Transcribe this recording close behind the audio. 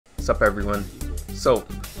Sup everyone. So,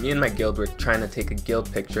 me and my guild were trying to take a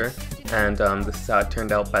guild picture, and this is how it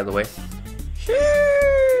turned out, by the way.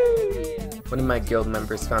 One of my guild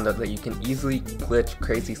members found out that you can easily glitch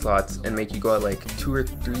crazy slots and make you go at like 2 or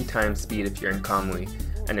 3 times speed if you're in Comly.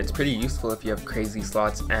 And it's pretty useful if you have crazy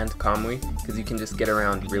slots and Comly, because you can just get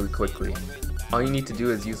around really quickly. All you need to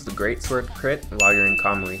do is use the greatsword crit while you're in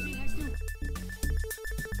Comly.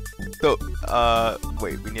 So,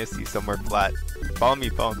 wait, we need to see somewhere flat. Follow me,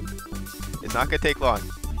 follow me. It's not gonna take long.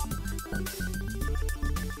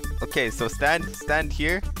 Okay, so stand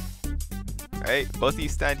here. Alright, both of you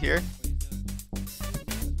stand here.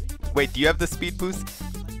 Wait, do you have the speed boost?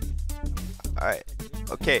 Alright,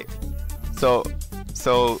 okay. So,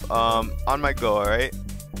 on my go, alright?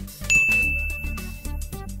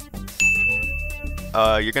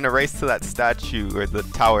 You're gonna race to that statue or the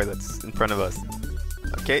tower that's in front of us.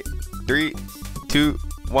 Okay, 3, 2,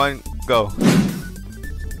 1, go.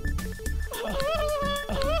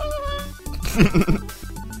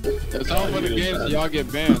 It's all for the games, so y'all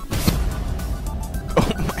get banned.